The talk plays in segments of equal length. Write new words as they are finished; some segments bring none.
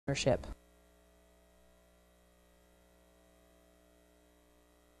ownership.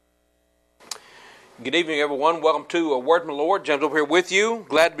 Good evening, everyone. Welcome to Word from the Lord. James over here with you.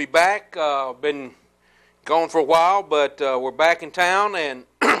 Glad to be back. Been gone for a while, but we're back in town, and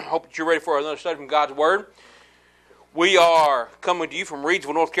hope that you're ready for another study from God's Word. We are coming to you from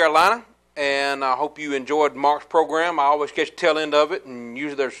Reedsville, North Carolina, and I hope you enjoyed Mark's program. I always catch the tail end of it, and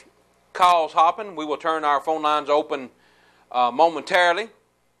usually there's calls hopping. We will turn our phone lines open momentarily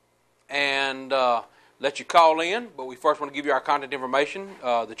and let you call in, but we first want to give you our contact information.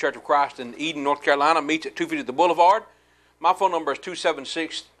 The Church of Christ in Eden, North Carolina meets at 250 The Boulevard. My phone number is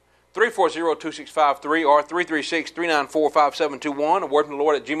 276-340-2653 or 336-394-5721,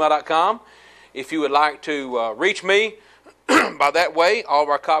 wordfromthelord@gmail.com. If you would like to reach me by that way, all of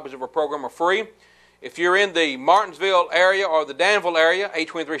our copies of our program are free. If you're in the Martinsville area or the Danville area,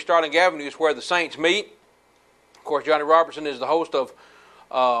 823 Starling Avenue is where the saints meet. Of course, Johnny Robertson is the host of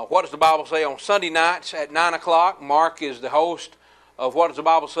What Does the Bible Say on Sunday nights at 9 o'clock. Mark is the host of What Does the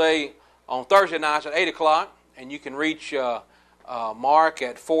Bible Say on Thursday nights at 8 o'clock. And you can reach Mark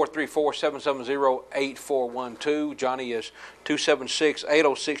at 434-770-8412. Johnny is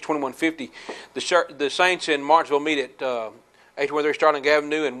 276-806-2150. The Saints in Martinsville meet at 823 Starling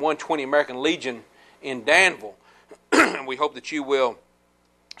Avenue and 120 American Legion in Danville. We hope that you will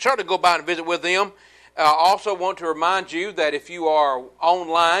certainly go by and visit with them. I also want to remind you that if you are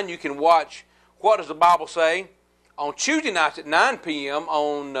online, you can watch What Does the Bible Say on Tuesday nights at 9 p.m.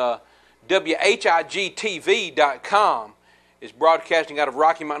 on WHIGTV.com. It's broadcasting out of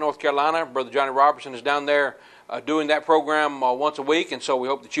Rocky Mount, North Carolina. Brother Johnny Robertson is down there doing that program once a week, and so we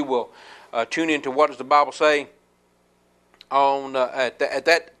hope that you will tune in to What Does the Bible Say on at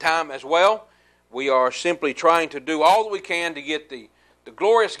that time as well. We are simply trying to do all that we can to get the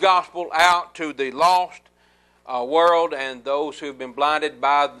glorious gospel out to the lost world and those who have been blinded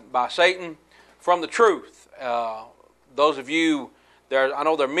by Satan from the truth. Those of you, I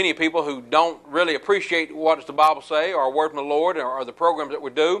know there are many people who don't really appreciate what does the Bible say or Word from the Lord or the programs that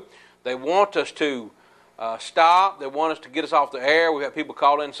we do. They want us to stop. They want us to get us off the air. We have people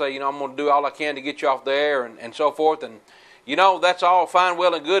call in and say, I'm going to do all I can to get you off the air and so forth. And, that's all fine,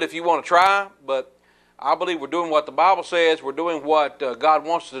 well, and good if you want to try, but I believe we're doing what the Bible says. We're doing what God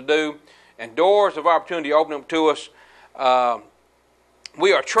wants us to do, and doors of opportunity open up to us.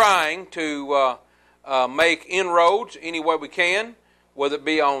 We are trying to make inroads any way we can, whether it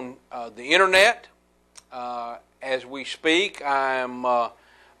be on the internet. As we speak, I'm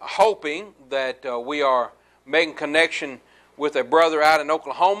hoping that we are making connection with a brother out in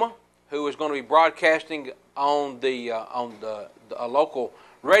Oklahoma who is going to be broadcasting on a local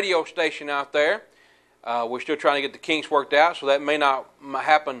radio station out there. We're still trying to get the kinks worked out, so that may not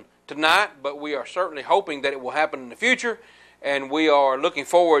happen tonight, but we are certainly hoping that it will happen in the future, and we are looking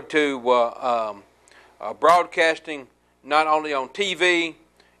forward to broadcasting not only on TV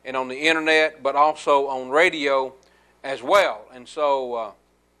and on the internet, but also on radio as well. And so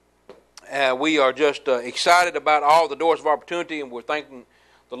we are just excited about all the doors of opportunity, and we're thanking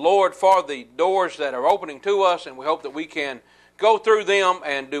the Lord for the doors that are opening to us, and we hope that we can go through them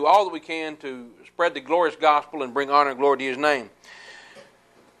and do all that we can to spread the glorious gospel and bring honor and glory to His name.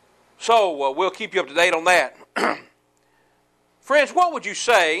 So we'll keep you up to date on that. Friends, what would you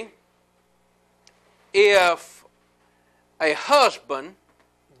say if a husband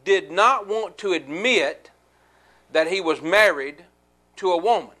did not want to admit that he was married to a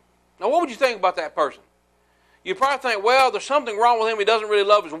woman? Now, what would you think about that person? You'd probably think, well, there's something wrong with him. He doesn't really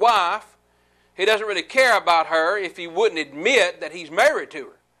love his wife. He doesn't really care about her if he wouldn't admit that he's married to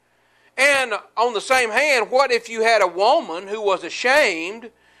her. And on the same hand, what if you had a woman who was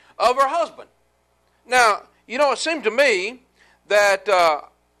ashamed of her husband? Now, it seemed to me that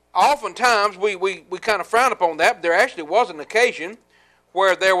oftentimes we kind of frown upon that, but there actually was an occasion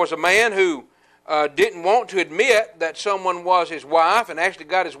where there was a man who didn't want to admit that someone was his wife, and actually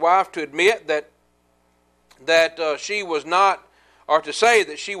got his wife to admit that she was not, or to say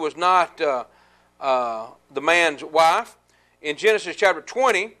that she was not the man's wife. In Genesis chapter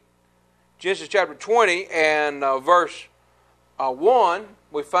 20 and verse 1,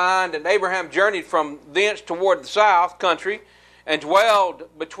 we find that Abraham journeyed from thence toward the south country and dwelled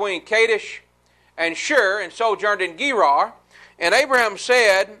between Kadesh and Shur and sojourned in Gerar. And Abraham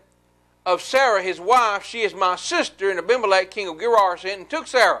said of Sarah his wife, she is my sister. And Abimelech king of Gerar sent and took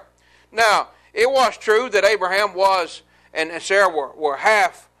Sarah. Now, it was true that Abraham and Sarah were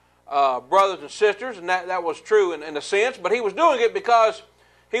half brothers and sisters, and that was true in a sense, but he was doing it because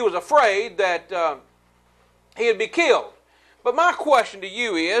he was afraid that he'd be killed. But my question to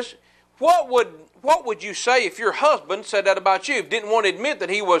you is, what would you say if your husband said that about you? Didn't want to admit that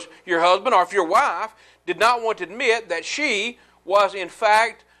he was your husband, or if your wife did not want to admit that she was in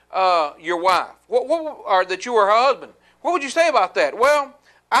fact your wife, or that you were her husband? What would you say about that? Well,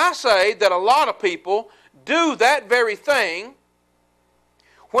 I say that a lot of people do that very thing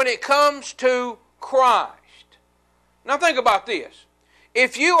when it comes to Christ. Now think about this.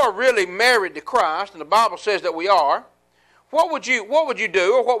 If you are really married to Christ, and the Bible says that we are, what would you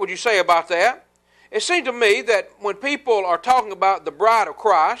do, or what would you say about that? It seems to me that when people are talking about the bride of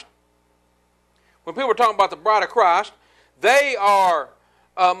Christ, they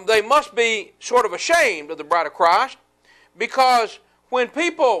must be sort of ashamed of the bride of Christ, because when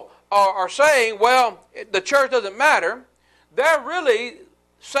people are saying, well, the church doesn't matter, they're really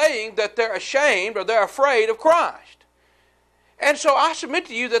saying that they're ashamed or they're afraid of Christ. And so I submit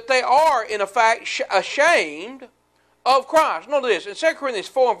to you that they are, in effect, ashamed of Christ. Notice this, in 2 Corinthians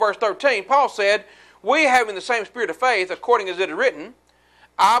 4 and verse 13, Paul said, we having the same spirit of faith, according as it is written,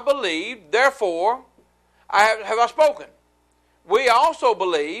 I believe, therefore have I spoken. We also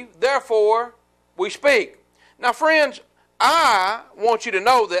believe, therefore we speak. Now friends, I want you to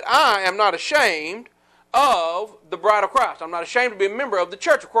know that I am not ashamed of the bride of Christ. I'm not ashamed to be a member of the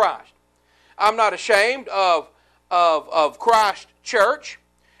church of Christ. I'm not ashamed of Christ's church,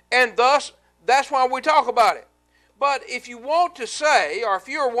 and thus that's why we talk about it. But if you want to say, or if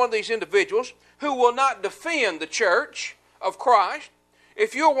you're one of these individuals who will not defend the church of Christ,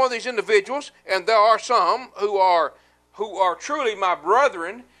 if you're one of these individuals, and there are some who are truly my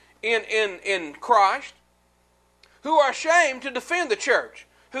brethren in Christ, who are ashamed to defend the church,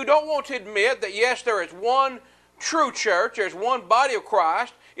 who don't want to admit that yes, there is one true church, there's one body of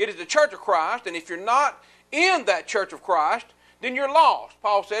Christ, it is the church of Christ, and if you're not in that church of Christ, then you're lost.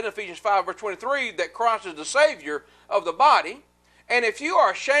 Paul said in Ephesians 5 verse 23 that Christ is the Savior of the body, and if you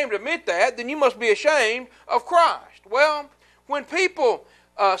are ashamed to admit that, then you must be ashamed of Christ. Well, when people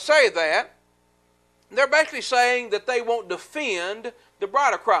say that, they're basically saying that they won't defend the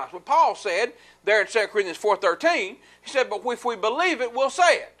bride of Christ. But Paul said there in 2 Corinthians 4:13, he said, but if we believe it, we'll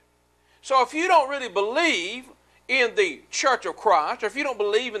say it. So if you don't really believe in the church of Christ, or if you don't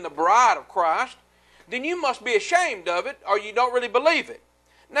believe in the bride of Christ, then you must be ashamed of it, or you don't really believe it.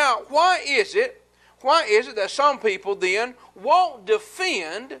 Now, why is it that some people then won't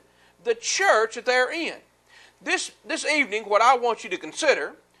defend the church that they're in? This evening, what I want you to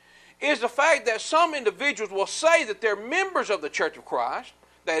consider is the fact that some individuals will say that they're members of the church of Christ.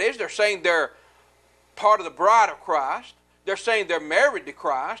 That is, they're saying they're part of the bride of Christ. They're saying they're married to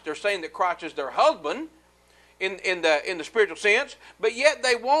Christ. They're saying that Christ is their husband in the spiritual sense, but yet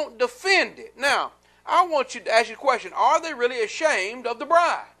they won't defend it. Now, I want you to ask you a question. Are they really ashamed of the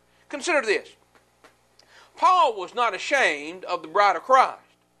bride? Consider this. Paul was not ashamed of the bride of Christ.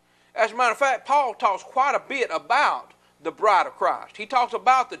 As a matter of fact, Paul talks quite a bit about the bride of Christ. He talks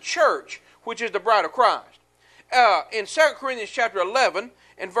about the church, which is the bride of Christ. In 2 Corinthians chapter 11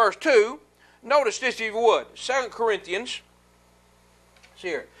 and verse 2, notice this if you would. 2 Corinthians, see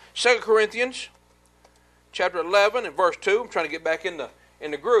here, 2 Corinthians chapter 11 and verse 2. I'm trying to get back in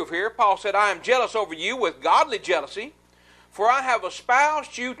the groove here. Paul said, I am jealous over you with godly jealousy, for I have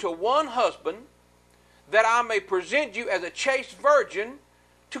espoused you to one husband, that I may present you as a chaste virgin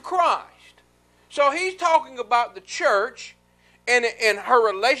to Christ. So he's talking about the church and her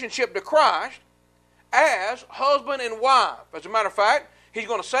relationship to Christ as husband and wife. As a matter of fact, he's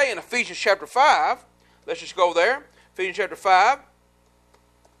going to say in Ephesians chapter 5, let's just go there, Ephesians chapter 5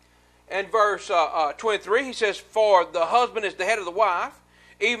 and verse 23, he says, for the husband is the head of the wife,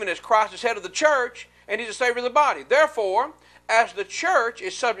 even as Christ is head of the church, and he's the Savior of the body. Therefore, as the church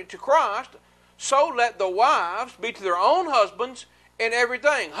is subject to Christ, so let the wives be to their own husbands in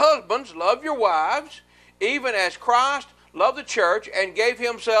everything. Husbands, love your wives, even as Christ loved the church and gave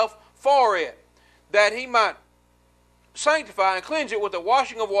himself for it, that he might sanctify and cleanse it with the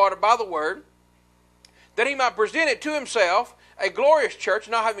washing of water by the word, that he might present it to himself a glorious church,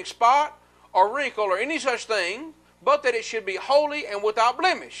 not having spot or wrinkle or any such thing, but that it should be holy and without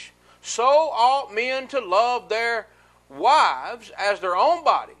blemish. So ought men to love their wives as their own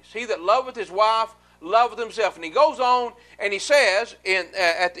bodies. He that loveth his wife loveth himself. And he goes on and he says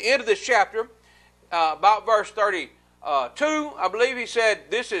at the end of this chapter, about verse 32, I believe he said,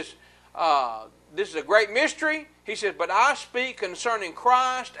 this is a great mystery. He says, but I speak concerning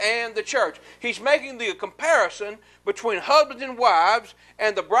Christ and the church. He's making the comparison between husbands and wives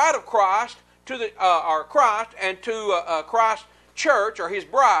and the bride of Christ or Christ and to Christ's church, or his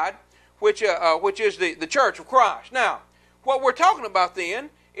bride, which is the church of Christ. Now, what we're talking about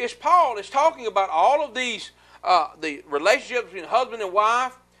then is Paul is talking about all of these, the relationships between husband and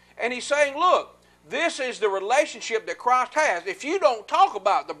wife, And he's saying, look, this is the relationship that Christ has. If you don't talk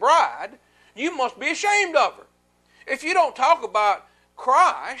about the bride, you must be ashamed of her. If you don't talk about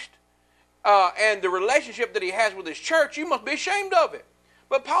Christ and the relationship that he has with his church, you must be ashamed of it.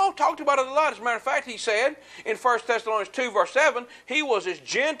 But Paul talked about it a lot. As a matter of fact, he said in 1 Thessalonians 2, verse 7, he was as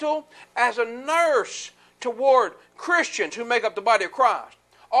gentle as a nurse toward Christians who make up the body of Christ.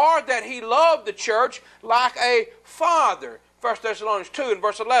 Or that he loved the church like a father. 1 Thessalonians 2 and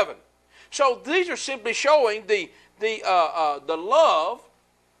verse 11. So these are simply showing the love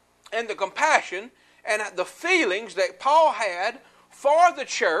and the compassion and the feelings that Paul had for the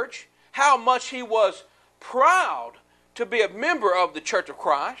church, how much he was proud to be a member of the Church of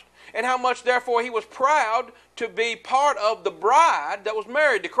Christ, and how much therefore he was proud to be part of the bride that was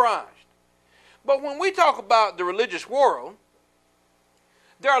married to Christ. But when we talk about the religious world,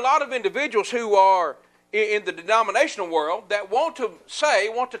 there are a lot of individuals who are in the denominational world that want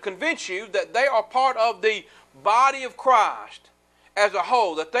to convince you that they are part of the body of Christ as a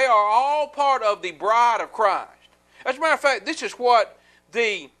whole, that they are all part of the bride of Christ. As a matter of fact, this is what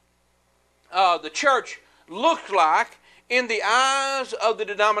the church looks like in the eyes of the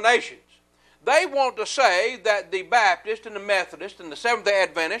denominations. They want to say that the Baptist and the Methodist and the Seventh-day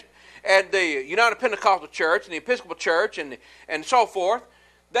Adventist and the United Pentecostal Church and the Episcopal Church and so forth,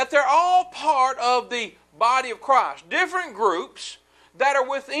 that they're all part of the body of Christ. Different groups that are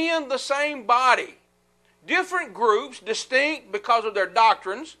within the same body. Different groups, distinct because of their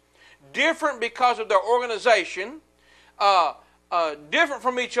doctrines, different because of their organization, different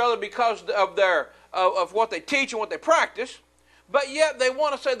from each other because of what they teach and what they practice, but yet they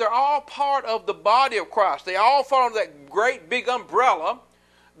want to say they're all part of the body of Christ. They all fall under that great big umbrella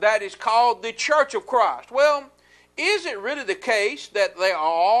that is called the Church of Christ. Well, is it really the case that they are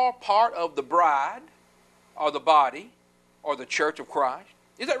all part of the bride or the body or the Church of Christ?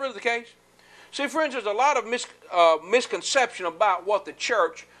 Is that really the case? See, friends, there's a lot of misconception about what the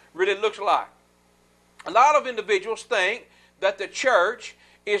church really looks like. A lot of individuals think that the church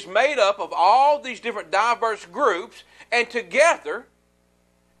is made up of all these different diverse groups, and together,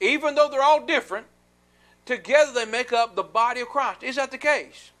 even though they're all different, together they make up the body of Christ. Is that the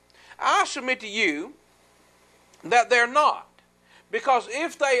case? I submit to you that they're not. Because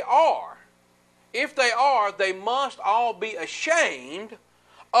if they are, they must all be ashamed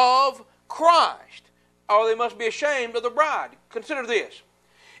of Christ, or they must be ashamed of the bride. Consider this.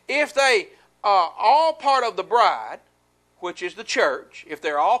 If they are all part of the bride, which is the church, if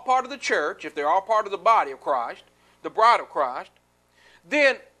they're all part of the church, if they're all part of the body of Christ, the bride of Christ,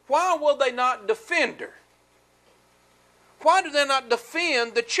 then why will they not defend her? Why do they not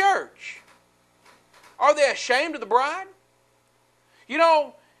defend the church? Are they ashamed of the bride? You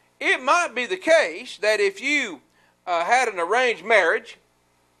know, it might be the case that if you had an arranged marriage,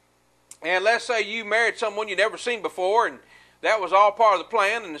 and let's say you married someone you'd never seen before, and that was all part of the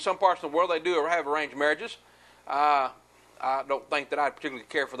plan, and in some parts of the world they do have arranged marriages. I don't think that I'd particularly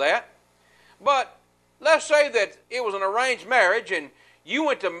care for that. But let's say that it was an arranged marriage, and you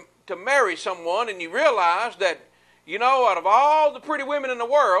went to marry someone, and you realized that, you know, out of all the pretty women in the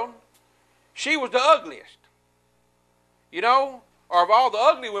world, she was the ugliest. You know, or of all the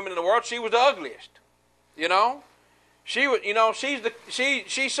ugly women in the world, she was the ugliest. You know, she was, you know,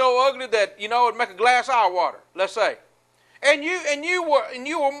 she's so ugly that, you know, it'd make a glass eye water, let's say. And you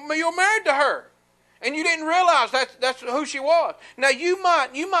were married to her, and you didn't realize that's who she was. Now you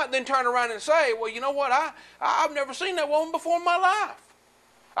might then turn around and say, well, you know what, I've never seen that woman before in my life.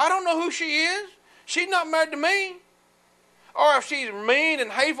 I don't know who she is. She's not married to me. Or if she's mean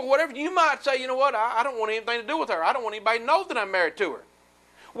and hateful, whatever, you might say, you know what, I don't want anything to do with her. I don't want anybody to know that I'm married to her.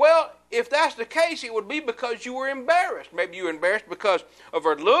 Well, if that's the case, it would be because you were embarrassed. Maybe you were embarrassed because of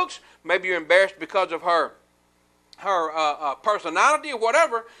her looks. Maybe you're embarrassed because of her personality or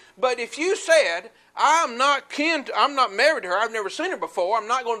whatever. But if you said, I'm not married to her, I've never seen her before, I'm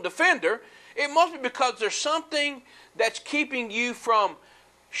not going to defend her, it must be because there's something that's keeping you from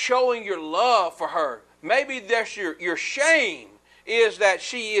showing your love for her. Maybe that's your shame is that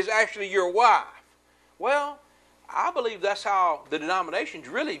she is actually your wife. Well, I believe that's how the denominations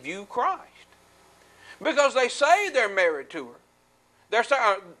really view Christ. Because they say they're married to her. They're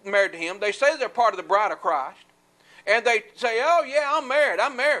married to him. They say they're part of the bride of Christ. And they say, oh yeah, I'm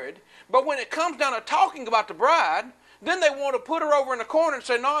married. But when it comes down to talking about the bride, then they want to put her over in the corner and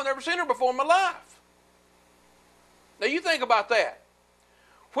say, no, I've never seen her before in my life. Now you think about that.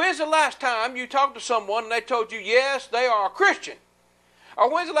 When's the last time you talked to someone and they told you, yes, they are a Christian?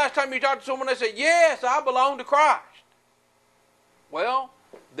 Or when's the last time you talked to someone and they said, yes, I belong to Christ? Well,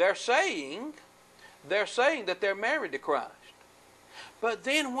 they're saying that they're married to Christ. But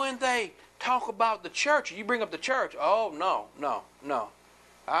then when they talk about the church, you bring up the church, oh, no.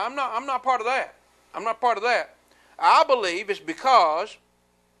 I'm not part of that. I'm not part of that. I believe it's because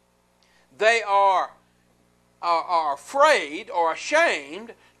they are afraid or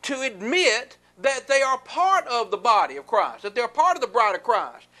ashamed to admit that they are part of the body of Christ, that they're part of the bride of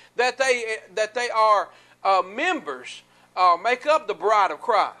Christ, that they are members, make up the bride of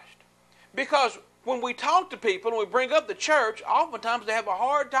Christ. Because when we talk to people and we bring up the church, oftentimes they have a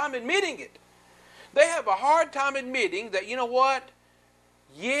hard time admitting it. They have a hard time admitting that, you know what?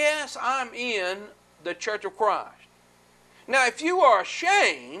 Yes, I'm in the church of Christ. Now, if you are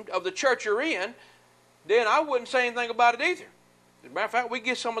ashamed of the church you're in, then I wouldn't say anything about it either. As a matter of fact, we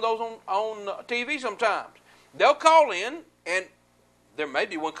get some of those on TV sometimes. They'll call in, and there may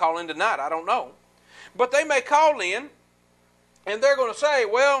be one call in tonight, I don't know. But they may call in, and they're going to say,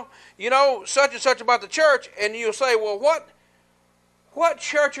 well, you know, such and such about the church, and you'll say, well, what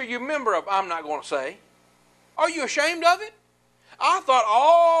church are you a member of? I'm not going to say. Are you ashamed of it? I thought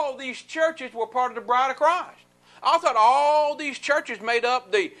all these churches were part of the bride of Christ. I thought all these churches made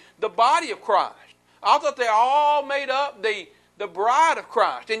up the body of Christ. I thought they all made up the bride of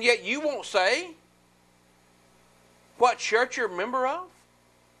Christ. And yet you won't say what church you're a member of?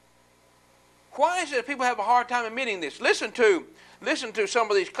 Why is it that people have a hard time admitting this? Listen to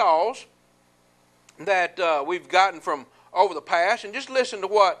some of these calls that we've gotten from over the past, and just listen to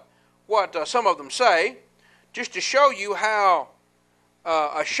what some of them say, just to show you how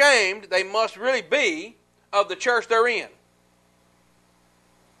ashamed they must really be of the church they're in.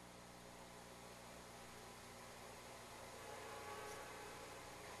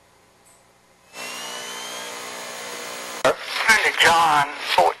 Turn to John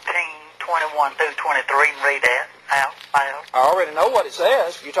 14:21 through 23 and read that out loud. I already know what it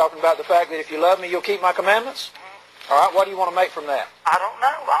says. You're talking about the fact that if you love me, you'll keep my commandments? All right, what do you want to make from that? I don't know.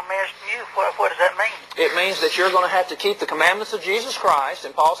 I'm asking you, what does that mean? It means that you're going to have to keep the commandments of Jesus Christ.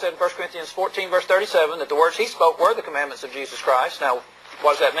 And Paul said in 1 Corinthians 14, verse 37, that the words he spoke were the commandments of Jesus Christ. Now,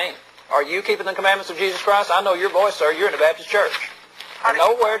 what does that mean? Are you keeping the commandments of Jesus Christ? I know your voice, sir. You're in a Baptist church. And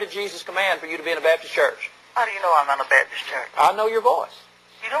nowhere did Jesus command for you to be in a Baptist church. How do you know I'm in a Baptist church? I know your voice.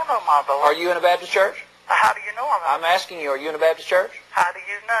 You don't know my voice. Are you in a Baptist church? How do you know I'm asking you, are you in a Baptist church? How do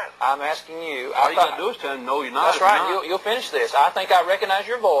you know? I'm asking you. All you got to do is tell him, no, you're not. That's right. You'll finish this. I think I recognize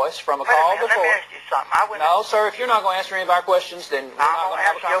your voice from a call before. Let me ask you something. No, sir, if you're not going to answer any of our questions, then we're not going to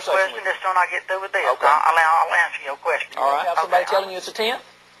have a conversation with you. Just when I get through with this. Okay. I'll answer your question. All right. Have somebody telling you it's a 10?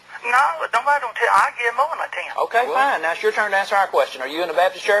 No, nobody don't tell. I give more than a 10. Okay, fine. Now it's your turn to answer our question. Are you in a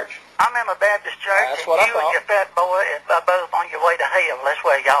Baptist church? I'm in a Baptist church. That's what I thought. You and your fat boy are both on your way to hell. That's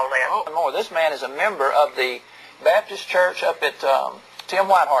where y'all at. Oh, more. This man is a member of the Baptist church up at Tim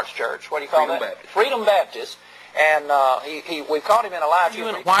Whitehart's church. What do you call that? Baptist. Freedom Baptist. And we caught him in a live.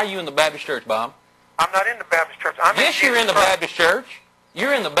 Why are you in the Baptist church, Bob? I'm not in the Baptist church. Yes, you're in the Baptist church.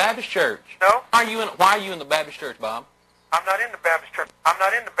 You're in the Baptist church. No. Why are you in the Baptist church, Bob? I'm not in the Baptist church. I'm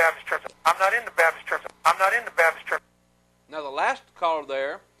not in the Baptist church. I'm not in the Baptist church. I'm not in the Baptist church. Now the last caller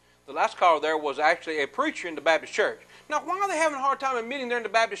there was actually a preacher in the Baptist church. Now why are they having a hard time admitting they're in the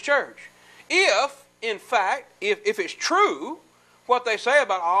Baptist church? If, in fact, if it's true, what they say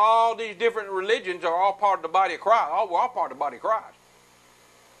about all these different religions are all part of the body of Christ. We're all part of the body of Christ.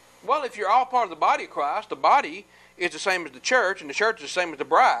 Well, if you're all part of the body of Christ, the body is the same as the church, and the church is the same as the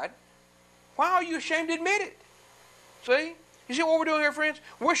bride, why are you ashamed to admit it? See? You see what we're doing here, friends?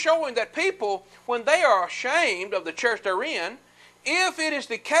 We're showing that people, when they are ashamed of the church they're in, if it is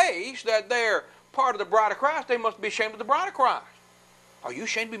the case that they're part of the bride of Christ, they must be ashamed of the bride of Christ. Are you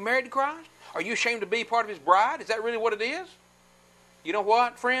ashamed to be married to Christ? Are you ashamed to be part of His bride? Is that really what it is? You know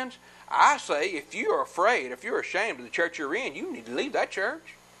what, friends? I say if you're afraid, if you're ashamed of the church you're in, you need to leave that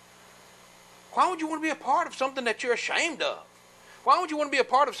church. Why would you want to be a part of something that you're ashamed of? Why would you want to be a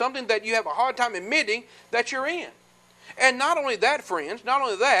part of something that you have a hard time admitting that you're in? And not only that, friends, not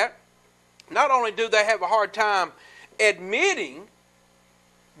only do they have a hard time admitting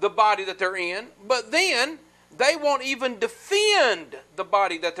the body that they're in, but then they won't even defend the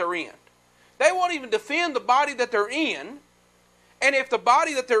body that they're in. They won't even defend the body that they're in. And if the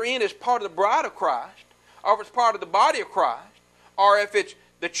body that they're in is part of the bride of Christ, or if it's part of the body of Christ, or if it's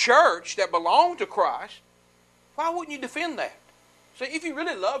the church that belongs to Christ, why wouldn't you defend that? See, if you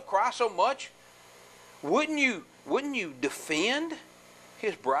really love Christ so much, wouldn't you defend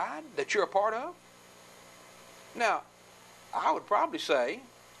His bride that you're a part of? Now, I would probably say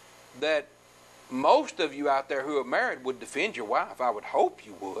that most of you out there who are married would defend your wife. I would hope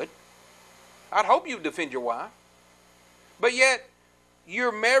you would. I'd hope you would defend your wife. But yet,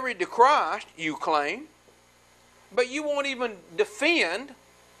 you're married to Christ, you claim, but you won't even defend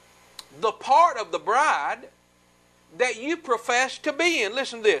the part of the bride that you profess to be in.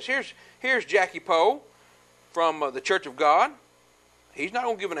 Listen to this. Here's Jackie Poe from the Church of God. He's not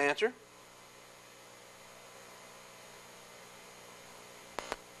going to give an answer.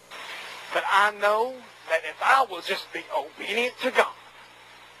 But I know that if I will just be obedient to God,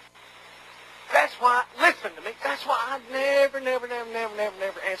 that's why, listen to me, that's why I never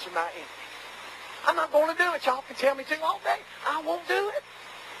answer my enemy. I'm not going to do it. Y'all can tell me to all day. I won't do it.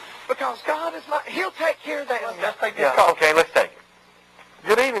 Because God is He'll take care of that. Let's take this call. Okay, let's take it.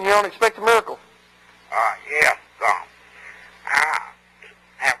 Good evening. You're on Expect a Miracle. Yes, I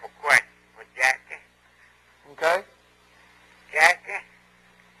have a question for Jackie. Okay. Jackie,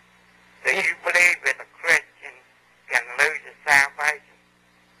 do you believe that a Christian can lose his salvation?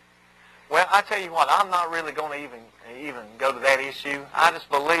 Well, I tell you what, I'm not really going to even go to that issue. I just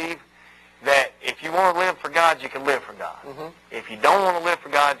believe that if you want to live for God, you can live for God. Mm-hmm. If you don't want to live for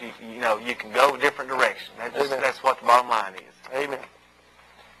God, you can go a different direction. That's what the bottom line is. Amen.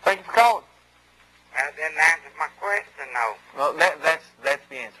 Thank you for calling. That didn't answer my question, though. Well, that's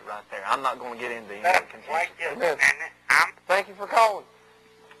the answer right there. I'm not going to get into any Wait contention. just a Amen. minute. Thank you for calling.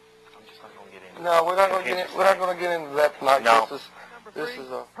 I'm just not going to get into No, we're not going to get. We're not going to get into that tonight. No. This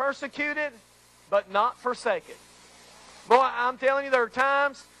is a. Persecuted, but not forsaken. Boy, I'm telling you, there are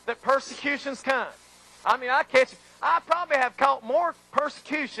times that persecutions come. I mean, I probably have caught more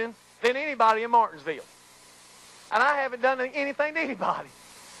persecution than anybody in Martinsville. And I haven't done anything to anybody.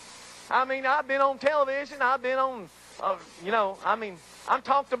 I mean, I've been on television. I've been on, I'm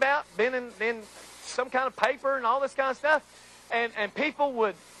talked about, been in some kind of paper and all this kind of stuff. And people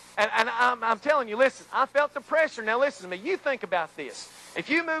would, and I'm telling you, listen, I felt the pressure. Now listen to me. You think about this. If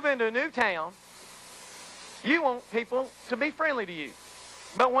you move into a new town, you want people to be friendly to you.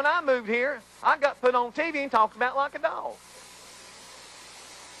 But when I moved here, I got put on TV and talked about like a dog.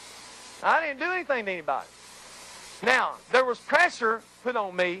 I didn't do anything to anybody. Now, there was pressure put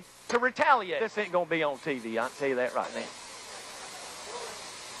on me to retaliate. This ain't going to be on TV. I can tell you that right now.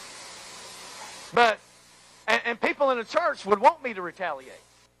 But, and people in the church would want me to retaliate.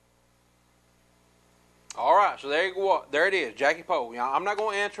 All right, so there you go. There it is, Jackie Poe. I'm not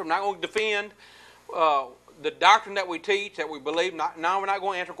going to answer. I'm not going to defend the doctrine that we teach, that we believe. We're not going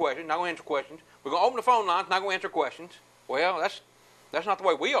to answer questions. Not going to answer questions. We're going to open the phone lines. Not going to answer questions. Well, that's not the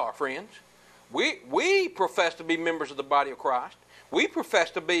way we are, friends. We profess to be members of the body of Christ. We profess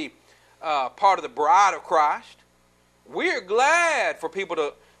to be part of the bride of Christ. We're glad for people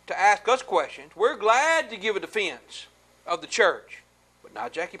to ask us questions. We're glad to give a defense of the church. But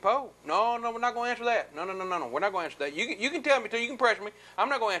not Jackie Poe. No, we're not going to answer that. No. We're not going to answer that. You can tell me to. You can pressure me. I'm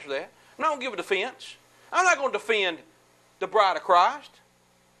not going to answer that. I'm not going to give a defense. I'm not going to defend the bride of Christ.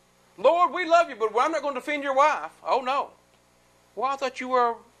 Lord, we love you, but I'm not going to defend your wife. Oh, no. Well, I thought you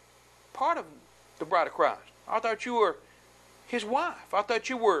were part of the bride of Christ. I thought you were his wife. I thought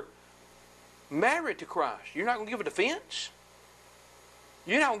you were married to Christ. You're not going to give a defense?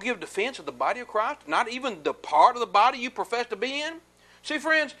 You're not going to give a defense of the body of Christ? Not even the part of the body you profess to be in? See,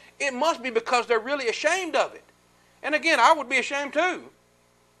 friends, it must be because they're really ashamed of it. And again, I would be ashamed too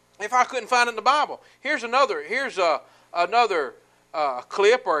if I couldn't find it in the Bible. Here's another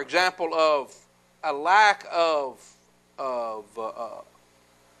clip or example of a lack of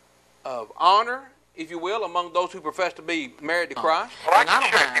honor, if you will, among those who profess to be married to Christ. Well, I can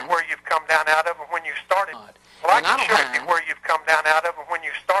show you where you've come down out of when you started. Well, I can show you where you've come down out of when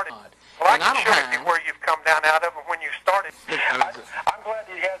you started. Well, I can show you where you've come down out of when you started. I'm glad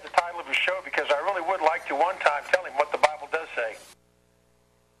he has the title of his show because I really would like to one time tell him what the Bible does say.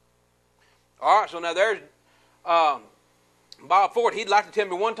 All right, so now there's Bob Ford. He'd like to tell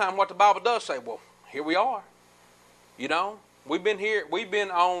me one time what the Bible does say. Well, here we are. You know, we've been here. We've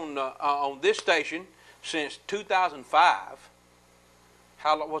been on this station since 2005.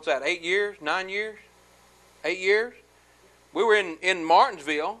 How long? What's that? 8 years? 9 years? 8 years? We were in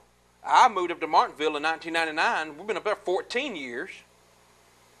Martinsville. I moved up to Martinsville in 1999. We've been up there 14 years.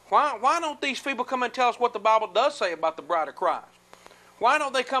 Why don't these people come and tell us what the Bible does say about the bride of Christ? Why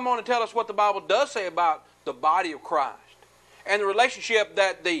don't they come on and tell us what the Bible does say about the body of Christ and the relationship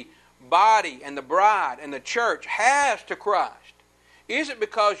that the body and the bride and the church has to Christ? Is it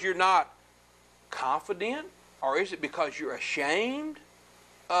because you're not confident, or is it because you're ashamed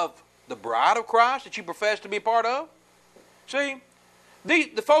of the bride of Christ that you profess to be part of? See,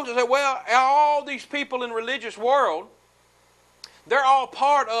 the folks that say, well, all these people in the religious world, they're all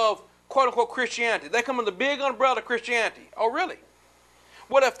part of quote-unquote Christianity. They come under the big umbrella of Christianity. Oh, really?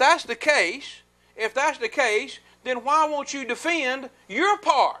 Well, if that's the case, then why won't you defend your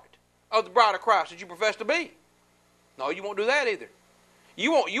part of the bride of Christ that you profess to be? No, you won't do that either.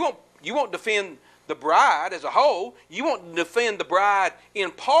 You won't defend the bride as a whole. You won't defend the bride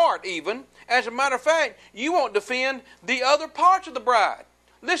in part even. As a matter of fact, you won't defend the other parts of the bride.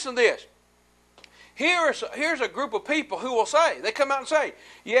 Listen to this. Here's a group of people who will say, they come out and say,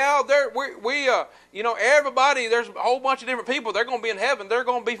 yeah, everybody, there's a whole bunch of different people. They're going to be in heaven. They're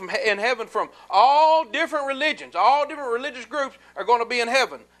going to be in heaven from all different religions. All different religious groups are going to be in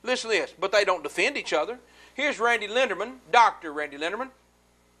heaven. Listen to this. But they don't defend each other. Here's Randy Linderman, Dr. Randy Linderman,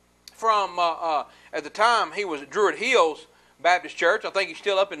 from, at the time, he was at Druid Hills Baptist Church. I think he's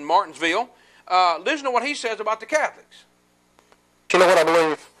still up in Martinsville. Listen to what he says about the Catholics. You know what I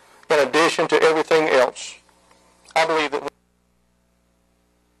believe? In addition to everything else, I believe that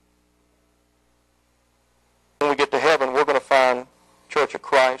when we get to heaven, we're going to find Church of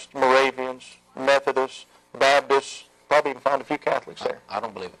Christ, Moravians, Methodists, Baptists, probably even find a few Catholics there. I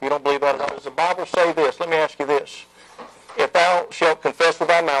don't believe it. You don't believe that at all? Does the Bible say this? Let me ask you this. If thou shalt confess with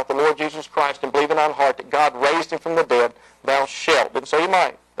thy mouth the Lord Jesus Christ and believe in thine heart that God raised him from the dead, thou shalt. Didn't say you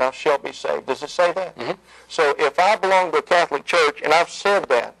might. Thou shalt be saved. Does it say that? Mm-hmm. So if I belong to a Catholic church and I've said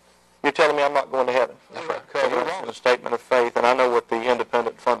that, you're telling me I'm not going to heaven. That's right. It's a statement of faith, and I know what the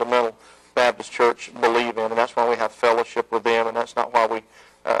independent fundamental Baptist church believe in, and that's why we have fellowship with them, and that's not why we.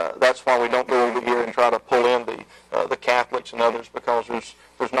 That's why we don't go over here and try to pull in the Catholics and others, because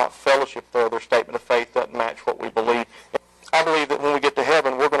there's not fellowship there. Their statement of faith doesn't match what we believe. I believe that when we get to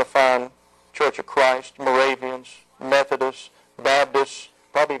heaven, we're going to find Church of Christ, Moravians, Methodists, Baptists,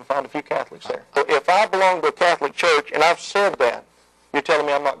 probably even find a few Catholics there. So if I belong to a Catholic church and I've said that, you're telling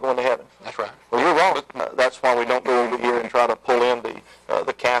me I'm not going to heaven. That's right. Well, you're wrong. That's why we don't go over here and try to pull in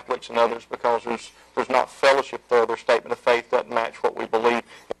the Catholics and others, because there's not fellowship there. Their statement of faith doesn't match what we believe.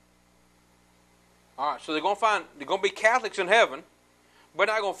 All right, so they're going to be Catholics in heaven, but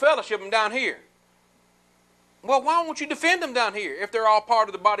not going to fellowship them down here. Well, why won't you defend them down here if they're all part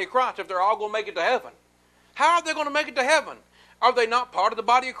of the body of Christ, if they're all going to make it to heaven? How are they going to make it to heaven? Are they not part of the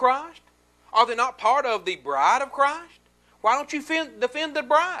body of Christ? Are they not part of the bride of Christ? Why don't you defend the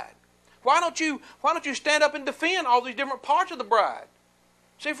bride? Why don't you stand up and defend all these different parts of the bride?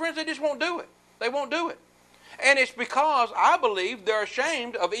 See, friends, they just won't do it. They won't do it. And it's because I believe they're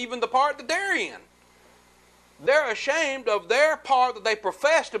ashamed of even the part that they're in. They're ashamed of their part that they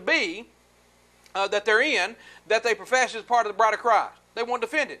profess to be, that they're in, that they profess as part of the bride of Christ. They won't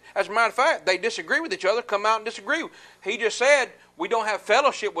defend it. As a matter of fact, they disagree with each other, come out and disagree. He just said we don't have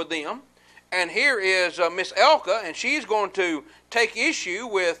fellowship with them. And here is Miss Elka, and she's going to take issue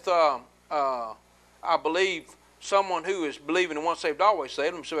with, I believe, someone who is believing in once saved, always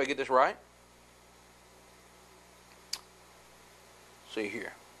saved. Let me see if I get this right. See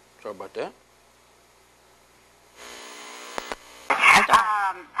here. Sorry about that.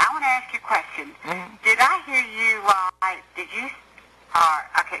 I want to ask you a question. Mm-hmm. Did I hear you right?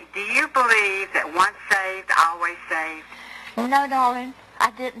 Do you believe that once saved, always saved? No, darling.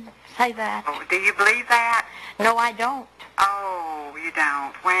 I didn't say that. Oh, do you believe that? No, I don't. Oh, you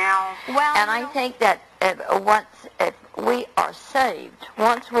don't. Well, and I think that if we are saved,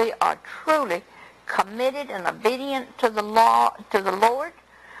 once we are truly committed and obedient to the law, to the Lord,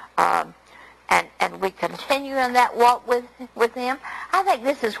 and we continue in that walk with Him, I think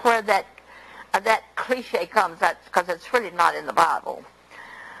this is where that cliche comes. That's because it's really not in the Bible.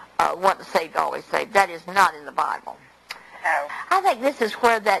 Once saved, always saved. That is not in the Bible. no. I think this is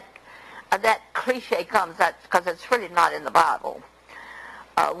where that cliche comes. That's because it's really not in the Bible.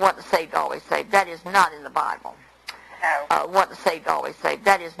 Once saved, always saved. That is not in the Bible. No. Once saved, always saved.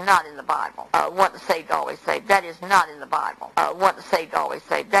 That is not in the Bible. Once saved, always saved. That is not in the Bible. Once saved, always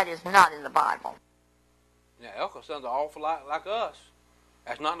saved. That is not in the Bible. Now, Elka sounds an awful lot like us.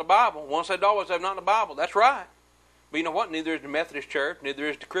 That's not in the Bible. Once saved, always saved, not in the Bible. That's right. But you know what? Neither is the Methodist Church. Neither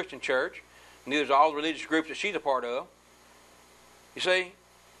is the Christian Church. Neither is all the religious groups that she's a part of. You see?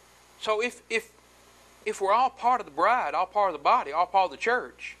 So if we're all part of the bride, all part of the body, all part of the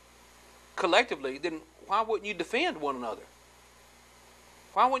church, collectively, then why wouldn't you defend one another?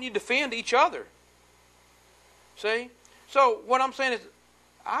 Why wouldn't you defend each other? See? So what I'm saying is,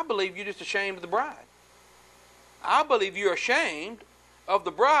 I believe you're just ashamed of the bride. I believe you're ashamed of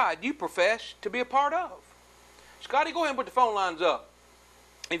the bride you profess to be a part of. Scotty, go ahead and put the phone lines up,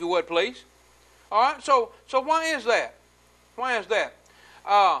 if you would, please. All right, so why is that? Why is that?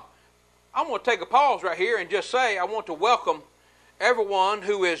 I'm going to take a pause right here and just say I want to welcome everyone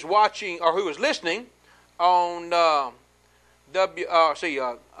who is watching or who is listening on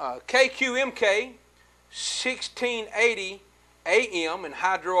KQMK 1680 AM in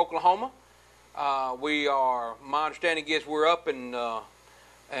Hydro, Oklahoma. My understanding is we're up in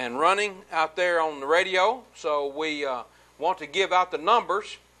and running out there on the radio. So we want to give out the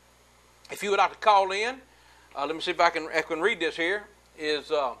numbers. If you would like to call in, let me see if I can read this here.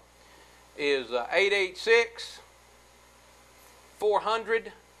 Is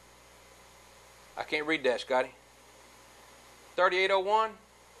 886-400. I can't read that, Scotty. 3801.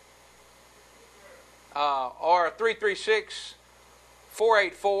 Or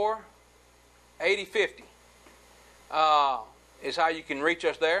 336-484-8050. Is how you can reach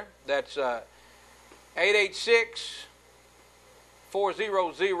us there. That's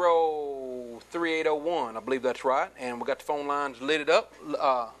 886-400-3801. I believe that's right. And we got the phone lines lit up.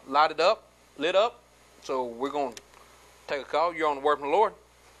 So we're going to take a call. You're on the Word from the Lord.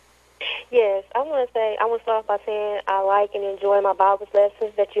 Yes, I want to start off by saying I like and enjoy my Bible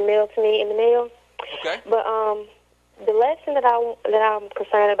lessons that you mail to me in the mail. Okay. But the lesson that I'm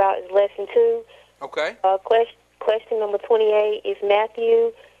concerned about is lesson 2. Okay. Question number 28 is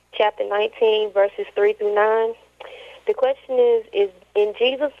Matthew chapter 19 verses 3 through 9. The question is in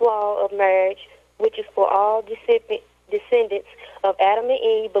Jesus' law of marriage, which is for all descendants of Adam and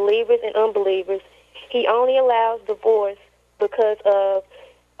Eve, believers and unbelievers, he only allows divorce because of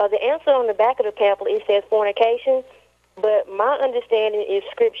the answer on the back of the pamphlet. It says fornication, but my understanding is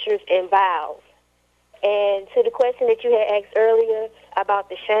scriptures and vows. And to the question that you had asked earlier about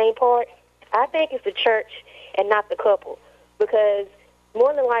the shame part, I think it's the church and not the couple, because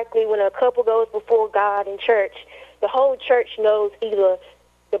more than likely when a couple goes before God in church, the whole church knows either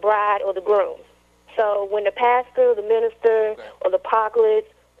the bride or the groom. So when the pastor, the minister, or the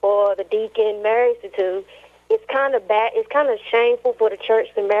apocalypse, or the deacon marries the two, it's kind of bad. It's kind of shameful for the church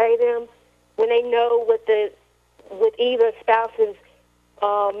to marry them when they know what either spouse's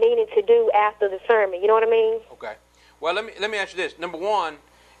meaning to do after the sermon. You know what I mean? Okay. Well, let me ask you this. Number one,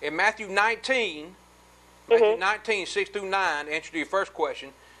 in Matthew 19, 6 through 9, answer to your first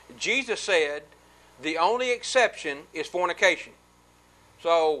question, Jesus said the only exception is fornication.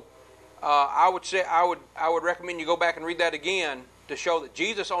 So I would recommend you go back and read that again to show that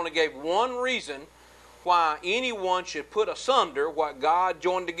Jesus only gave one reason why anyone should put asunder what God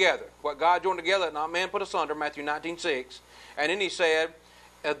joined together. What God joined together, not man put asunder, Matthew 19:6. And then he said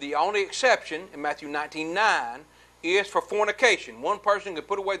the only exception in Matthew 19:9 is for fornication. One person could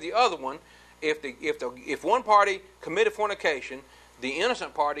put away the other one. If one party committed fornication, the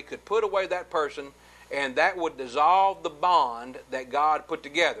innocent party could put away that person, and that would dissolve the bond that God put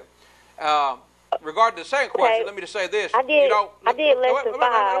together. Regarding the second question, let me just say this. I did lesson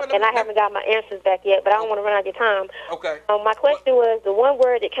 5, and I haven't got my answers back yet, but I don't want to run out of your time. Okay. My question was, the one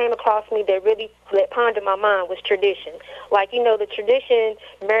word that came across me that pondered my mind was tradition. Like, the tradition,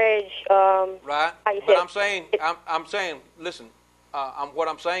 marriage. Right. But I'm saying, listen, what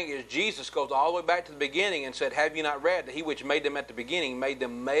I'm saying is Jesus goes all the way back to the beginning and said, have you not read that he which made them at the beginning made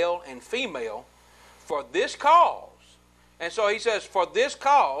them male and female for this cause? And so he says, for this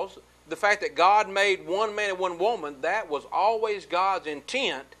cause, the fact that God made one man and one woman, that was always God's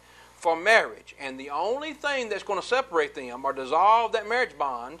intent for marriage. And the only thing that's going to separate them or dissolve that marriage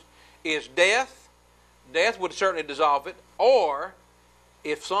bond is death. Death would certainly dissolve it. Or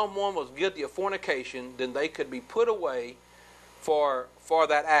if someone was guilty of fornication, then they could be put away for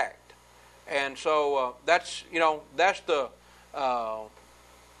that act. And so that's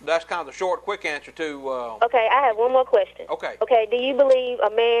kind of the short, quick answer to... Okay, I have one more question. Okay. Okay, do you believe a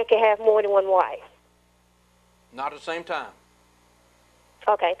man can have more than one wife? Not at the same time.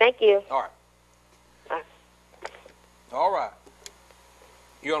 Okay, thank you. All right. All right.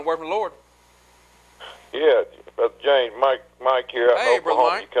 You on the Word from the Lord? Yeah, Brother James, Mike here. Hey, Brother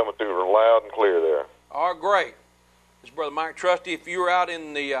Mike. You're coming through loud and clear there. All right, great. This is Brother Mike Trusty. If you're out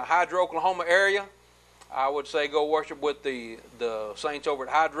in the Hydro, Oklahoma area, I would say go worship with the saints over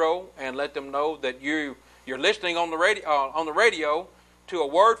at Hydro and let them know that you're listening on the radio to a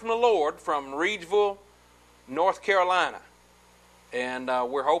word from the Lord from Reidsville, North Carolina, and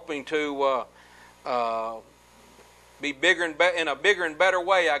we're hoping to be bigger and in a bigger and better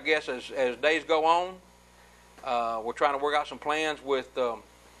way, I guess, as days go on. We're trying to work out some plans with some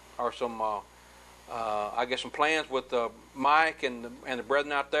plans with Mike and the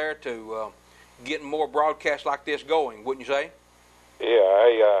brethren out there to. Getting more broadcasts like this going, wouldn't you say? Yeah,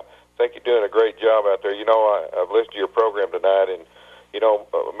 I think you're doing a great job out there. I've listened to your program tonight, and a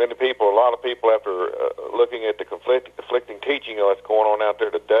lot of people, after looking at the conflicting teaching that's going on out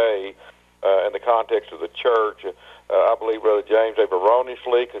there today in the context of the church, I believe, Brother James, they've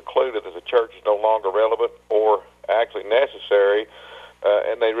erroneously concluded that the church is no longer relevant or actually necessary,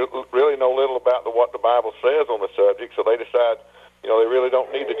 and they really know little about what the Bible says on the subject, so they decide they really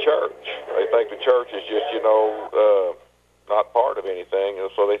don't need the church. They think the church is just, not part of anything. And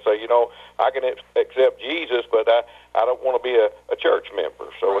so they say, you know, I can accept Jesus, but I don't want to be a church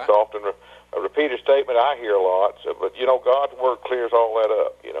member. So It's often a repeated statement I hear a lot. So, but, you know, God's Word clears all that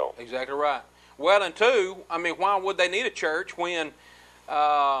up, you know. Exactly right. Well, and two, I mean, why would they need a church when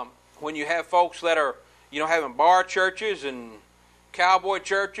you have folks that are, you know, having bar churches and cowboy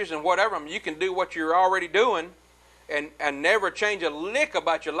churches and whatever? I mean, you can do what you're already doing and never change a lick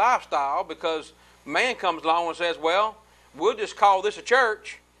about your lifestyle, because man comes along and says, well, we'll just call this a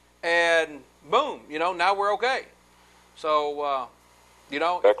church, and boom, you know, now we're okay. So, you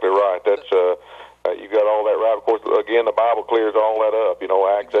know. Exactly right. That's you got all that right. Of course, again, the Bible clears all that up. You know,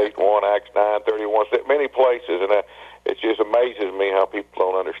 Acts 8:1, Acts 9:31, many places, and it just amazes me how people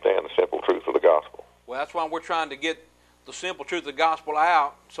don't understand the simple truth of the gospel. Well, that's why we're trying to get the simple truth of the gospel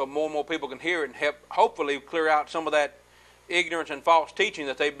out, so more and more people can hear it and help, hopefully, clear out some of that ignorance and false teaching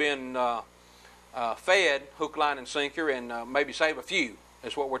that they've been fed, hook, line, and sinker, and maybe save a few.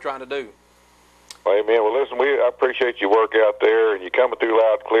 That's what we're trying to do. Amen. Well, listen, I appreciate your work out there, and you're coming through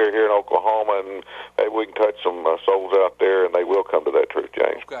loud and clear here in Oklahoma, and maybe we can touch some souls out there, and they will come to that truth,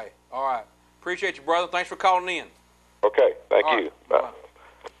 James. Okay. All right. Appreciate you, brother. Thanks for calling in. Okay. Thank you. Right. Bye.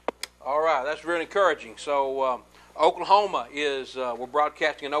 All right. That's really encouraging. So, Oklahoma is, we're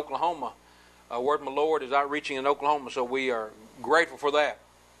broadcasting in Oklahoma. Word from the Lord is outreaching in Oklahoma, so we are grateful for that.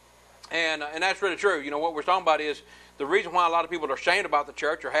 And that's really true. You know, what we're talking about is the reason why a lot of people are ashamed about the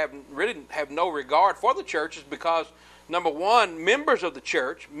church or really have no regard for the church is because, number one, members of the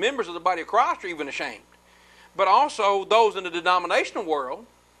church, members of the body of Christ are even ashamed. But also those in the denominational world,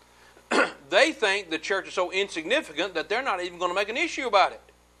 they think the church is so insignificant that they're not even going to make an issue about it.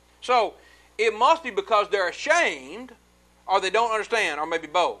 So it must be because they're ashamed, or they don't understand, or maybe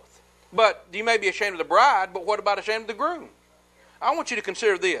both. But you may be ashamed of the bride, but what about ashamed of the groom? I want you to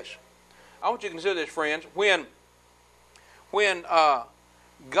consider this. I want you to consider this, friends. When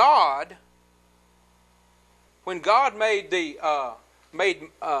God made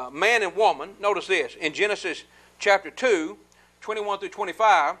man and woman, notice this in Genesis chapter 2, 21 through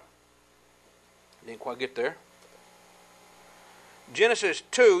 25. Didn't quite get there. Genesis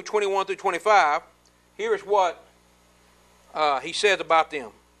 2, 21 through 25. Here is what he says about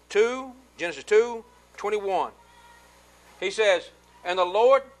them. Genesis 2, 21. He says, And the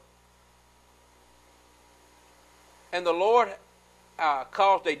Lord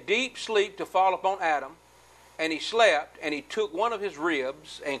caused a deep sleep to fall upon Adam, and he slept, and he took one of his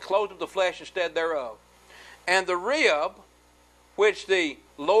ribs, and closed up the flesh instead thereof. And the rib which the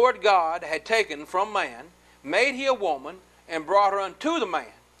Lord God had taken from man, made he a woman, and brought her unto the man.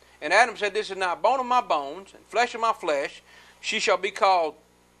 And Adam said, This is now bone of my bones, and flesh of my flesh. She shall be called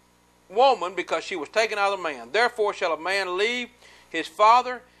woman, because she was taken out of the man. Therefore shall a man leave his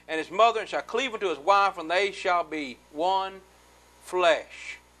father and his mother, and shall cleave unto his wife, and they shall be one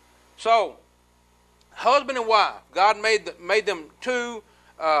flesh. So, husband and wife, God made them two,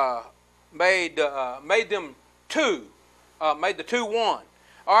 made the two one.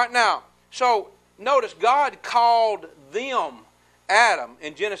 All right, now, so notice God called them Adam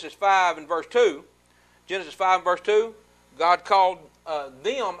in Genesis 5 and verse 2. Genesis 5 and verse 2, God called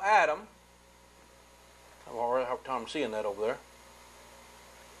them Adam. I already have time seeing that over there.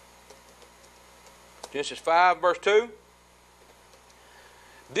 Genesis 5 verse 2.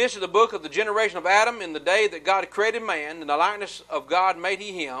 This is the book of the generation of Adam. In the day that God created man, in the likeness of God made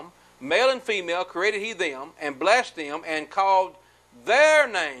he him. Male and female created he them, and blessed them, and called their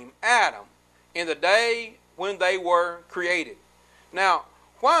name Adam in the day when they were created. Now,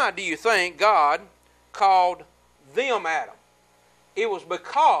 why do you think God called them Adam? It was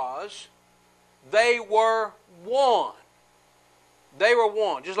because they were one. They were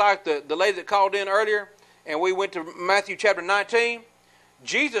one. Just like the lady that called in earlier, and we went to Matthew chapter 19.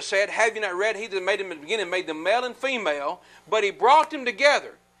 Jesus said, Have you not read, he that made them in the beginning made them male and female, but he brought them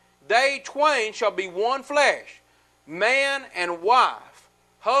together. They twain shall be one flesh. Man and wife,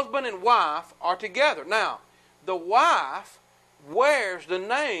 husband and wife are together. Now, the wife wears the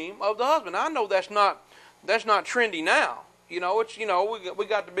name of the husband. I know that's not trendy now. You know, it's we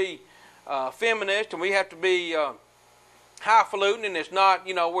got to be feminist, and we have to be highfalutin, and it's not,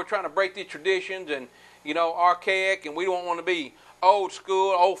 we're trying to break these traditions and, archaic, and we don't want to be old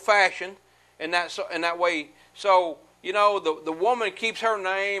school, old fashioned in that way. So, the woman keeps her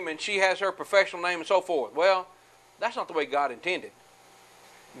name and she has her professional name and so forth. Well, that's not the way God intended.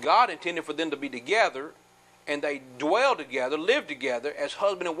 God intended for them to be together, and they dwell together, live together as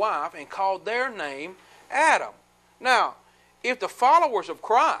husband and wife, and called their name Adam. Now, if the followers of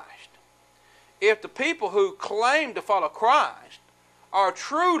Christ, if the people who claim to follow Christ are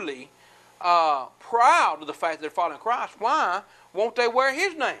truly proud of the fact that they're following Christ, why won't they wear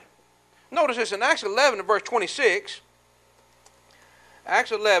His name? Notice this in Acts 11 and verse 26.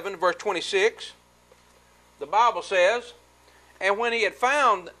 Acts 11 verse 26. The Bible says, "And when he had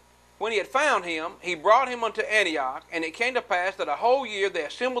found him, he brought him unto Antioch, and it came to pass that a whole year they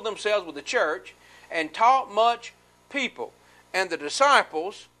assembled themselves with the church, and taught much people. And the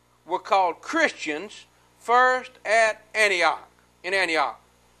disciples were called Christians first at Antioch." In Antioch,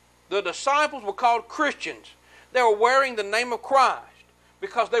 the disciples were called Christians. They were wearing the name of Christ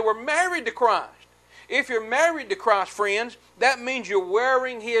because they were married to Christ. If you're married to Christ, friends, that means you're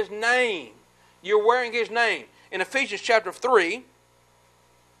wearing His name. You're wearing His name. In Ephesians chapter 3,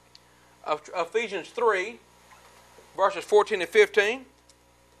 Ephesians 3, verses 14 and 15.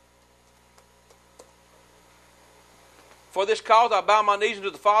 "For this cause I bow my knees unto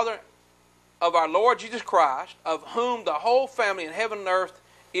the Father of our Lord Jesus Christ, of whom the whole family in heaven and earth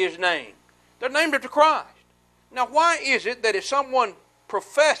is named." They're named after Christ. Now, why is it that if someone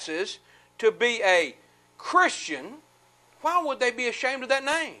professes to be a Christian, why would they be ashamed of that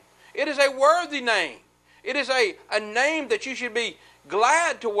name? It is a worthy name. It is a name that you should be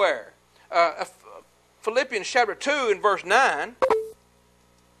glad to wear. Philippians chapter 2 and verse 9.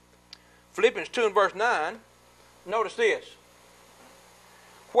 Philippians 2 and verse 9. Notice this.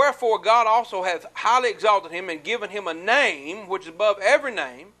 "Wherefore God also hath highly exalted him and given him a name which is above every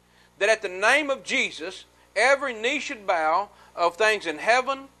name, that at the name of Jesus every knee should bow, of things in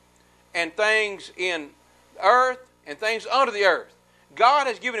heaven and things in earth and things under the earth." God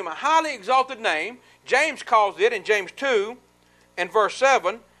has given him a highly exalted name. James calls it in James 2 and verse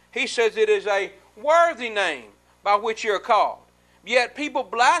 7. He says it is a worthy name by which you are called. Yet people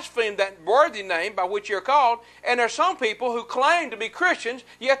blaspheme that worthy name by which you're called, and there are some people who claim to be Christians,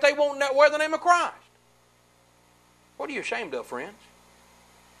 yet they won't wear the name of Christ. What are you ashamed of, friends?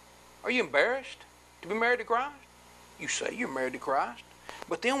 Are you embarrassed to be married to Christ? You say you're married to Christ,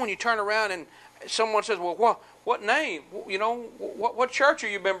 but then when you turn around and someone says, "Well, what name? You know, what church are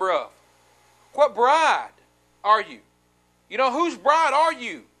you a member of? What bride are you? You know, whose bride are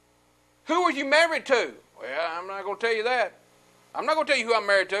you? Who are you married to?" "Well, I'm not going to tell you that. I'm not going to tell you who I'm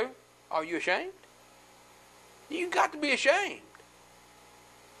married to." Are you ashamed? You've got to be ashamed.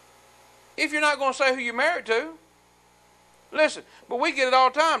 If you're not going to say who you're married to. Listen, but we get it all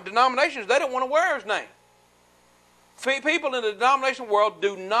the time. Denominations, they don't want to wear His name. People in the denomination world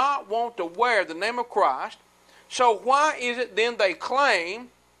do not want to wear the name of Christ. So why is it then they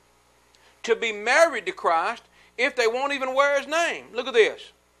claim to be married to Christ if they won't even wear His name? Look at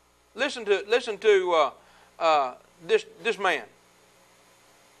this. Listen to this man.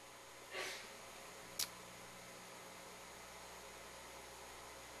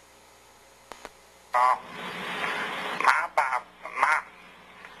 My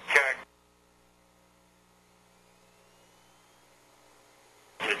church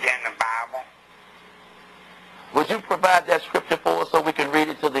is in the Bible. Would you provide that scripture for us so we can read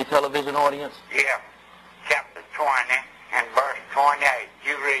it to the television audience? Yeah, chapter 20 and verse 28.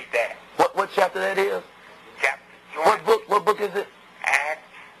 You read that. What chapter that is? Chapter 20. What book is it? Acts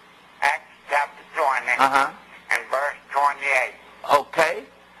chapter 20 and verse 28. Okay.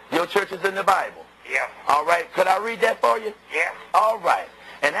 Your church is in the Bible. Yes. All right. Could I read that for you? Yes. All right.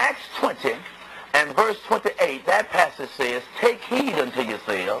 In Acts 20 and verse 28, that passage says, "Take heed unto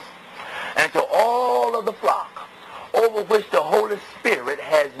yourselves and to all of the flock over which the Holy Spirit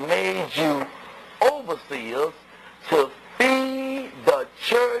has made you overseers to feed the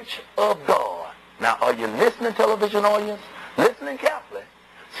church of God." Now, are you listening, television audience? Listening carefully.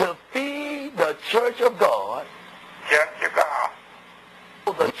 To feed the church of God. Church of God.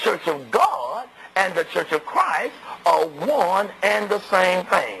 The church of God and the church of Christ are one and the same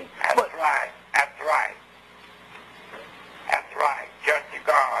thing. That's right. That's right. That's right. Church of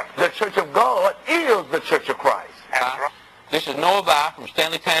God. The church of God is the church of Christ. That's right. This is Noah Vi from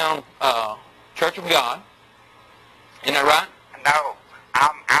Stanleytown Church of God. Isn't that right? No,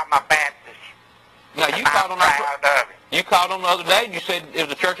 I'm a Baptist. Now you called on proud of it. You called on the other day and you said it was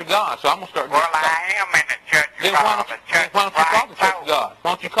the Church of God. So I'm gonna start. Well, I am in the Church of then God. why don't you call the Church of God?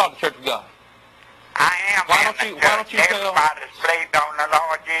 Why don't you call the Church of God? I am Why in don't the you- church. why don't you tell- Everybody that's believed on the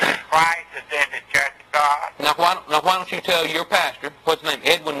Lord Jesus Christ is in the Church of God. Now why don't you tell your pastor, what's his name,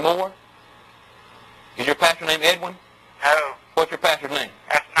 Edwin Moore? Is your pastor named Edwin? No, What's your pastor's name?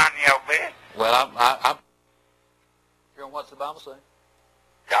 that's none of your business. Well, I What's the Bible say?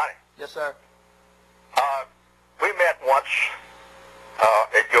 Got it. Yes, sir. We met once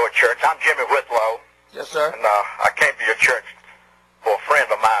at your church. I'm Jimmy Whitlow, Yes, sir. and I came to your church for a friend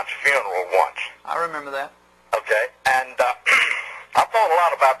of mine's funeral once. I remember that. Okay, and I thought a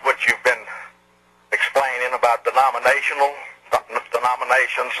lot about what you've been explaining about denominations,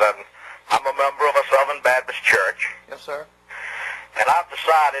 and I'm a member of a Southern Baptist church. Yes, sir. And I've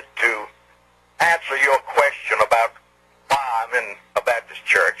decided to answer your question about why I'm in a Baptist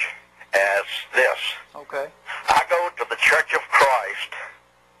church as this. Okay. I go to the Church of Christ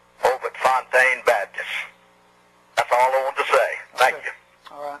over at Fontaine Baptist. That's all I want to say. Thank you.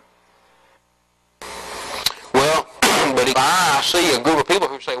 All right. Well, but if I see a group of people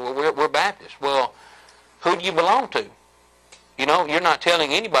who say, well, we're Baptists. Well, who do you belong to? You know, you're not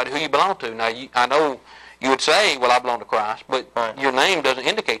telling anybody who you belong to. Now, I know you would say, well, I belong to Christ, but your name doesn't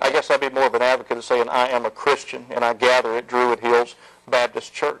indicate that. I guess I'd be more of an advocate of saying I am a Christian, and I gather at Druid Hills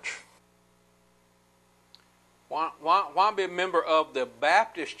Baptist Church. Why be a member of the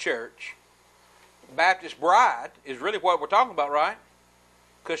Baptist church? Baptist bride is really what we're talking about, right?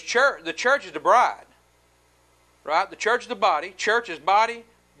 Because the church is the bride, right? The church is the body. Church is body,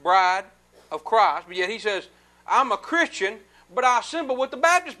 bride of Christ. But yet he says, I'm a Christian, but I assemble with the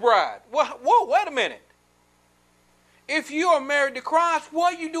Baptist bride. Whoa, wait a minute. If you are married to Christ,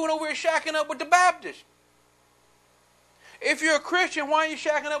 what are you doing over here shacking up with the Baptist? If you're a Christian, why are you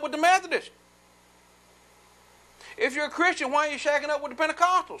shacking up with the Methodist? If you're a Christian, why are you shacking up with the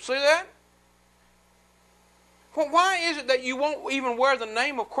Pentecostals? See that? Well, why is it that you won't even wear the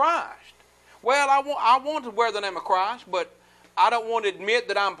name of Christ? Well, I want to wear the name of Christ, but I don't want to admit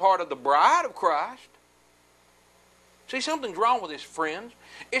that I'm part of the bride of Christ. See, something's wrong with this, friends.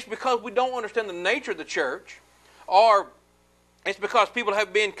 It's because we don't understand the nature of the church, or it's because people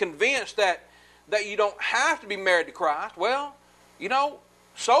have been convinced that you don't have to be married to Christ. Well, you know,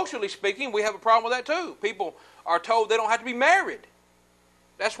 socially speaking, we have a problem with that too. People are told they don't have to be married.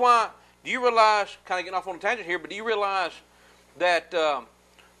 That's why, do you realize, kind of getting off on a tangent here, but do you realize that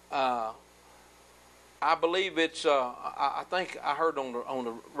I believe it's, I think I heard on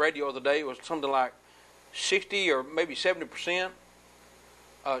the radio the other day, it was something like 60 or maybe 70%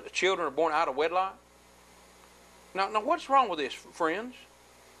 children are born out of wedlock. Now, what's wrong with this, friends?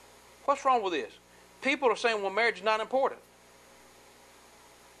 What's wrong with this? People are saying, well, marriage is not important.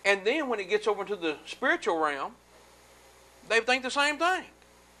 And then when it gets over into the spiritual realm, they think the same thing.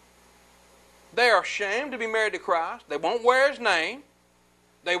 They are ashamed to be married to Christ. They won't wear His name.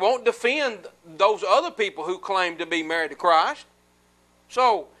 They won't defend those other people who claim to be married to Christ.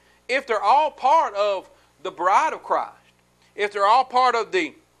 So, if they're all part of the bride of Christ, if they're all part of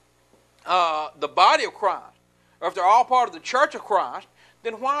the body of Christ, or if they're all part of the church of Christ,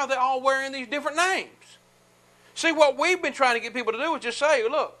 then why are they all wearing these different names? See, what we've been trying to get people to do is just say,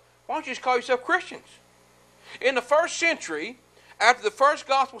 look, why don't you just call yourself Christians? In the first century, after the first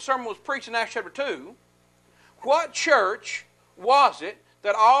gospel sermon was preached in Acts chapter 2, what church was it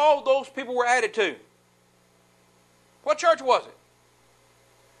that all those people were added to? What church was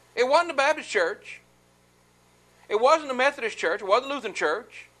it? It wasn't the Baptist church. It wasn't the Methodist church. It wasn't the Lutheran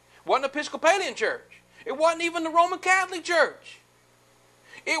church. It wasn't the Episcopalian church. It wasn't even the Roman Catholic church.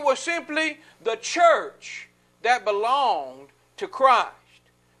 It was simply the church that belonged to Christ.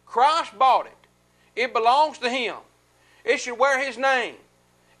 Christ bought it. It belongs to Him. It should wear His name.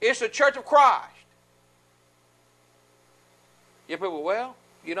 It's the church of Christ. You people, well,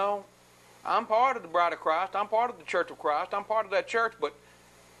 you know, I'm part of the bride of Christ. I'm part of the church of Christ. I'm part of that church, but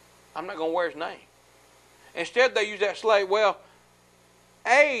I'm not going to wear His name. Instead, they use that slave, well,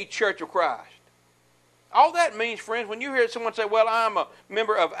 a church of Christ. All that means, friends, when you hear someone say, well, I'm a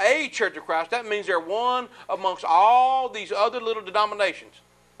member of a church of Christ, that means they're one amongst all these other little denominations.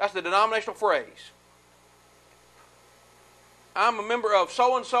 That's the denominational phrase. I'm a member of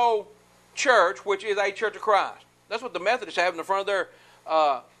so-and-so church, which is a church of Christ. That's what the Methodists have in the front of their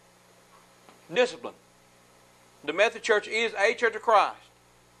discipline. The Methodist church is a church of Christ.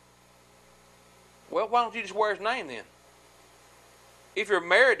 Well, why don't you just wear His name then? If you're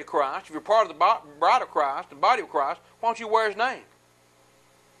married to Christ, if you're part of the bride of Christ, the body of Christ, why don't you wear His name?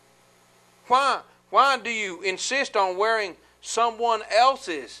 Why do you insist on wearing someone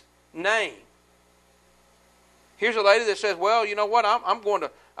else's name? Here's a lady that says, well, you know what, I'm going to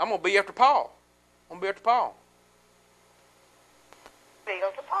be after Paul. I'm going to be after Paul.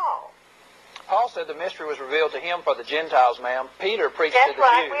 Revealed to Paul. Paul said the mystery was revealed to him for the Gentiles, ma'am. Peter preached to the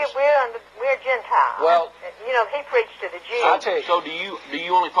right. Jews. We're Gentiles. Well, you know, he preached to the Jews. I tell you. So do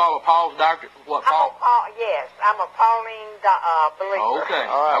you only follow Paul's doctrine? What Paul? Yes, I'm a Pauline believer. Okay.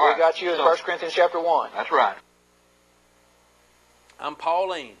 All right. We got you in 1 Corinthians chapter 1. That's right. I'm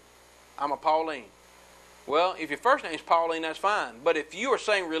Pauline. I'm a Pauline. Well, if your first name is Pauline, that's fine. But if you are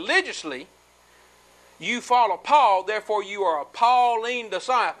saying religiously, you follow Paul, therefore you are a Pauline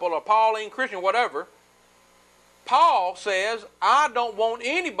disciple, a Pauline Christian, whatever. Paul says, I don't want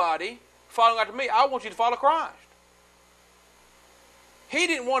anybody following after me, I want you to follow Christ. He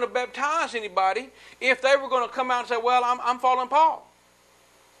didn't want to baptize anybody if they were going to come out and say, well, I'm following Paul.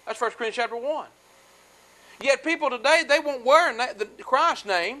 That's 1 Corinthians chapter 1. Yet people today, they won't wear the Christ's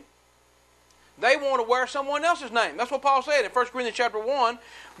name. They want to wear someone else's name. That's what Paul said in 1 Corinthians chapter 1,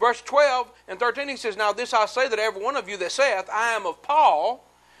 verse 12 and 13. He says, now this I say, that every one of you that saith, I am of Paul,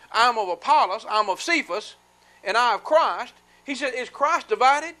 I am of Apollos, I am of Cephas, and I of Christ. He said, is Christ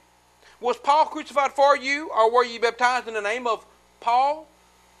divided? Was Paul crucified for you, or were you baptized in the name of Paul?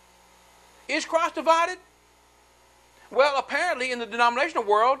 Is Christ divided? Well, apparently in the denominational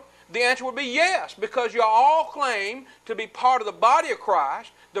world, the answer would be yes, because you all claim to be part of the body of Christ,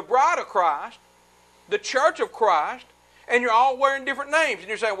 the bride of Christ, the church of Christ, and you're all wearing different names. And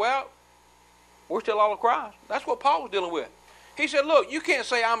you're saying, well, we're still all of Christ. That's what Paul was dealing with. He said, look, you can't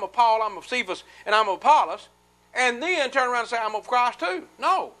say I'm of Paul, I'm of Cephas, and I'm of Apollos, and then turn around and say I'm of Christ too.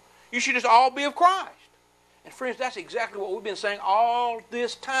 No, you should just all be of Christ. And friends, that's exactly what we've been saying all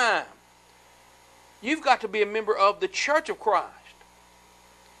this time. You've got to be a member of the church of Christ.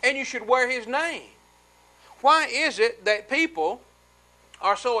 And you should wear his name. Why is it that people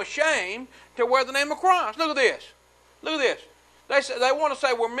are so ashamed to wear the name of Christ? Look at this. Look at this. They want to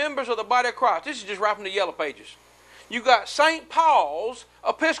say we're members of the body of Christ. This is just right from the yellow pages. You've got St. Paul's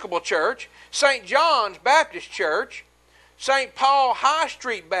Episcopal Church, St. John's Baptist Church, St. Paul High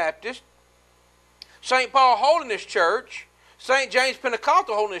Street Baptist, St. Paul Holiness Church, St. James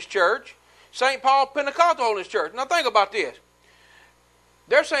Pentecostal Holiness Church, St. Paul Pentecostal Holiness Church. Now think about this.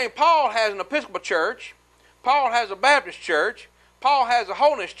 They're saying Paul has an Episcopal church, Paul has a Baptist church, Paul has a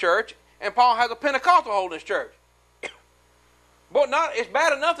Holiness church, and Paul has a Pentecostal Holiness church. But it's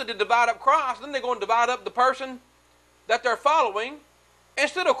bad enough that they divide up Christ, then they're going to divide up the person that they're following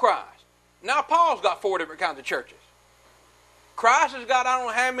instead of Christ. Now Paul's got 4 different kinds of churches. Christ has got I don't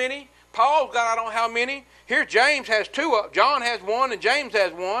know how many, Paul's got I don't know how many. Here James has 2, John has 1, and James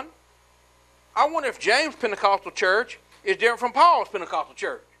has 1. I wonder if James' Pentecostal church is different from Paul's Pentecostal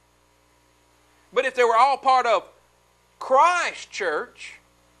church. But if they were all part of Christ's church,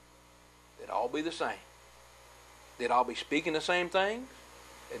 they'd all be the same. They'd all be speaking the same things.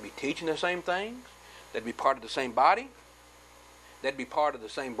 They'd be teaching the same things. They'd be part of the same body. They'd be part of the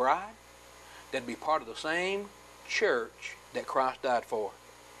same bride. They'd be part of the same church that Christ died for.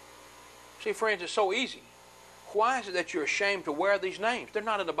 See, friends, it's so easy. Why is it that you're ashamed to wear these names? They're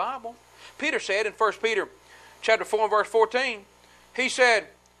not in the Bible. Peter said in 1 Peter chapter 4 and verse 14, he said,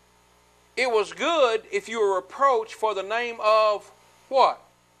 it was good if you were reproached for the name of what?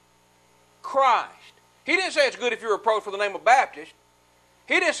 Christ. He didn't say it's good if you were reproached for the name of Baptist.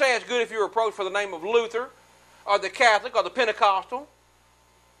 He didn't say it's good if you were reproached for the name of Luther or the Catholic or the Pentecostal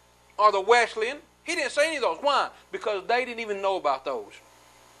or the Wesleyan. He didn't say any of those. Why? Because they didn't even know about those.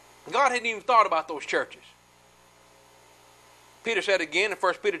 God hadn't even thought about those churches. Peter said again in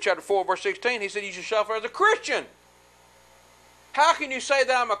 1 Peter chapter 4, verse 16, he said, you should suffer as a Christian. How can you say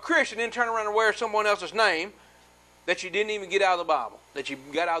that I'm a Christian and then turn around and wear someone else's name that you didn't even get out of the Bible, that you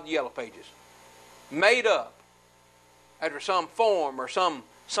got out of the yellow pages? Made up after some form or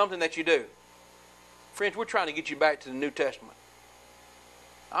something that you do. Friends, we're trying to get you back to the New Testament.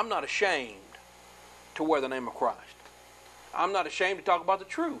 I'm not ashamed to wear the name of Christ. I'm not ashamed to talk about the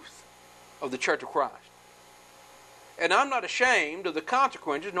truth of the Church of Christ. And I'm not ashamed of the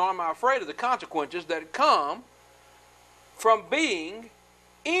consequences, nor am I afraid of the consequences that come from being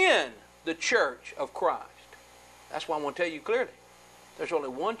in the Church of Christ. That's why I want to tell you clearly. There's only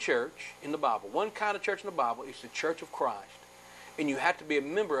one church in the Bible, one kind of church in the Bible. It's the Church of Christ. And you have to be a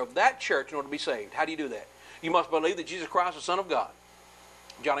member of that church in order to be saved. How do you do that? You must believe that Jesus Christ is the Son of God.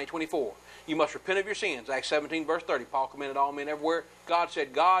 John 8:24. You must repent of your sins. Acts 17, verse 30. Paul commanded all men everywhere. Paul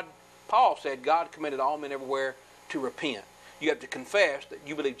said God commanded all men everywhere to repent. You have to confess that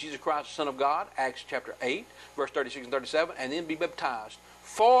you believe Jesus Christ is the Son of God, Acts chapter 8, verse 36 and 37, and then be baptized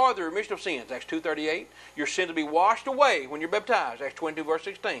for the remission of sins, Acts 2:38. Your sins will be washed away when you're baptized, Acts 22, verse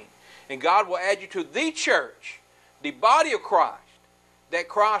 16. And God will add you to the church, the body of Christ, that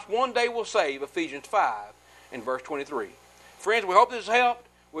Christ one day will save, Ephesians 5 and verse 23. Friends, we hope this has helped.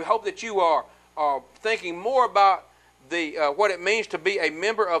 We hope that you are thinking more about what it means to be a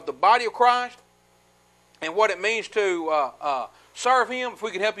member of the body of Christ and what it means to serve Him. If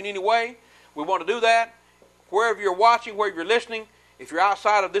we can help you in any way, we want to do that. Wherever you're watching, wherever you're listening, if you're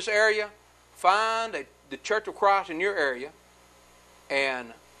outside of this area, find the Church of Christ in your area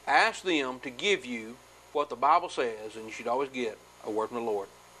and ask them to give you what the Bible says, and you should always get a word from the Lord.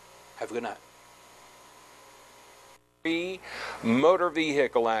 Have a good night. 3 motor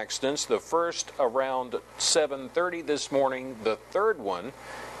vehicle accidents, the first around 7:30 this morning, the third one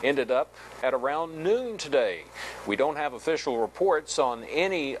ended up at around noon today. We don't have official reports on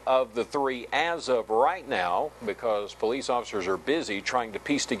any of the three as of right now because police officers are busy trying to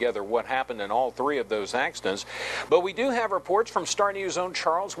piece together what happened in all three of those accidents. But we do have reports from Star News' own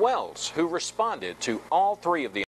Charles Wells, who responded to all three of the